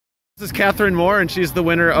This is Catherine Moore, and she's the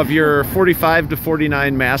winner of your 45 to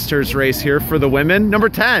 49 Masters race here for the women. Number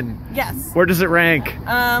 10. Yes. Where does it rank?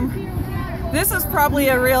 This is probably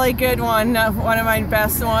a really good one of my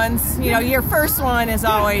best ones. You know, your first one is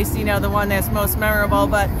always, you know, the one that's most memorable,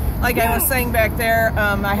 but like I was saying back there,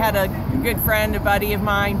 I had a good friend, a buddy of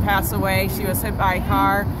mine, pass away. She was hit by a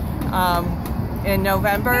car in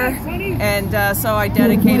November, and so I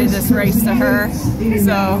dedicated this race to her,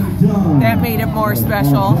 so that made it more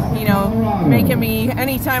special, you know, making me,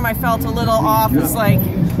 anytime I felt a little off, it's like,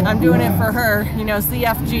 I'm doing it for her, you know,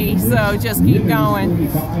 CFG, so just keep going.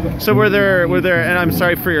 So were there, and I'm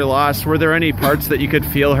sorry for your loss, were there any parts that you could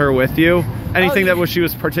feel her with you? Anything that she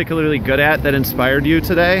was particularly good at that inspired you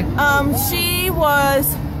today? She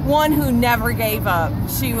was one who never gave up.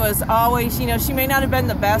 She was always, you know, she may not have been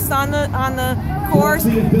the best on the course,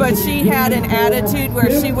 but she had an attitude where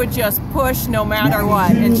she would just push no matter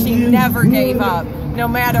what, and she never gave up, no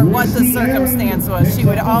matter what the circumstance was. She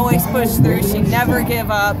would always push through. She'd never give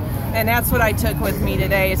up, and that's what I took with me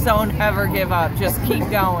today, is don't ever give up, just keep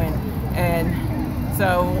going. And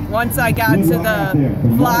so once I got to the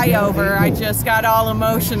flyover, I just got all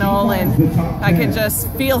emotional, and I could just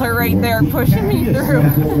feel her right there pushing me through.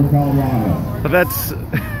 That's,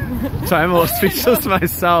 so I'm a little speechless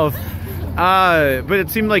myself. But it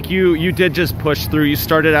seemed like you did just push through. You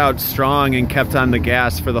started out strong and kept on the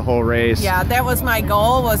gas for the whole race. Yeah, that was my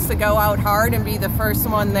goal, was to go out hard and be the first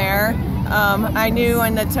one there. I knew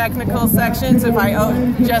in the technical sections, if I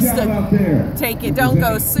just take it, don't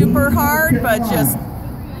go super hard, but just,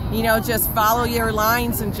 you know, just follow your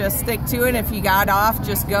lines and just stick to it. If you got off,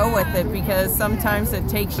 just go with it, because sometimes it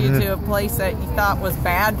takes you to a place that you thought was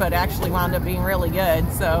bad but actually wound up being really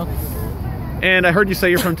good. So. And I heard you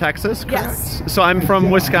say you're from Texas, correct? Yes. So I'm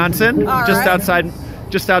from Wisconsin,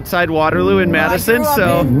 just outside Waterloo in Madison. I grew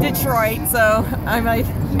up in Detroit, so I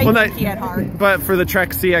think he had heart. But for the Trek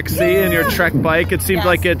CXC and your Trek bike, it seemed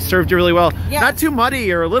like it served you really well. Yes. Not too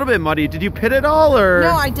muddy, or a little bit muddy. Did you pit at all, or?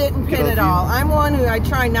 No, I didn't pit at all. I'm one who I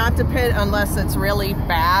try not to pit unless it's really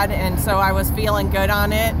bad, and so I was feeling good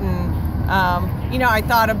on it, and you know, I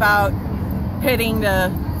thought about pitting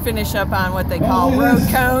to finish up on what they call road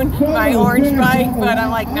cone, my orange bike, but I'm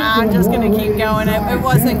like, nah, I'm just gonna keep going. It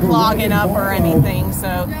wasn't clogging up or anything,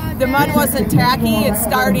 so the mud wasn't tacky. It's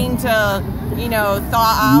starting to, you know,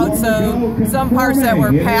 thaw out, so some parts that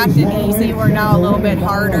were packed and easy were now a little bit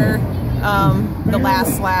harder the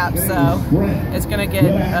last lap, so it's gonna get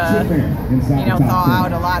you know, thaw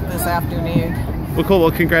out a lot this afternoon. Well, cool. Well,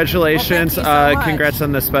 congratulations. Well, thank you so much. Congrats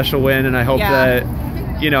on the special win, and I hope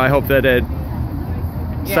that, you know, I hope that it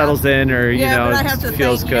settles in, or you know, but I have to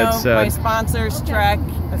feels thank, good. You know, so my sponsors, Trek,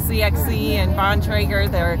 CXC, and Bontrager,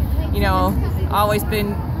 they're, you know, always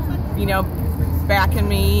been, you know, backing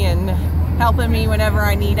me and helping me whenever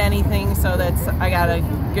I need anything. So that's, I got a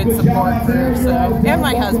good support for, so, and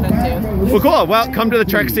my husband too. Well, cool. Well, come to the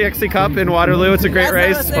Trek CXC Cup in Waterloo. It's a great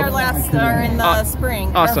race. I was there last in the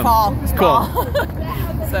spring. Awesome. Or fall. Cool.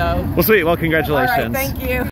 So. Well, sweet. Well, congratulations. All right, thank you.